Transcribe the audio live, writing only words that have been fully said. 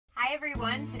Hi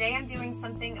everyone, today I'm doing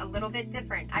something a little bit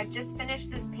different. I've just finished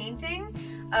this painting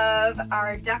of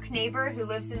our duck neighbor who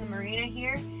lives in the marina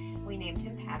here. We named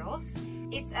him Paddles.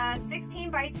 It's a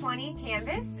 16 by 20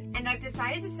 canvas and I've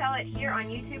decided to sell it here on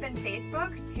YouTube and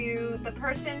Facebook to the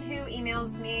person who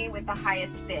emails me with the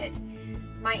highest bid.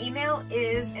 My email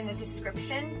is in the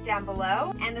description down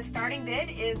below and the starting bid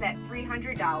is at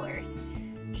 $300.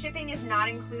 Shipping is not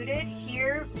included.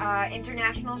 Here,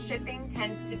 international shipping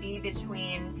tends to be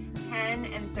between 10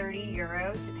 and 30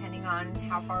 euros, depending on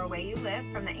how far away you live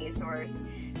from the Azores.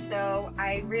 So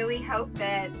I really hope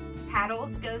that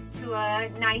Paddles goes to a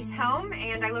nice home,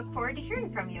 and I look forward to hearing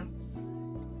from you.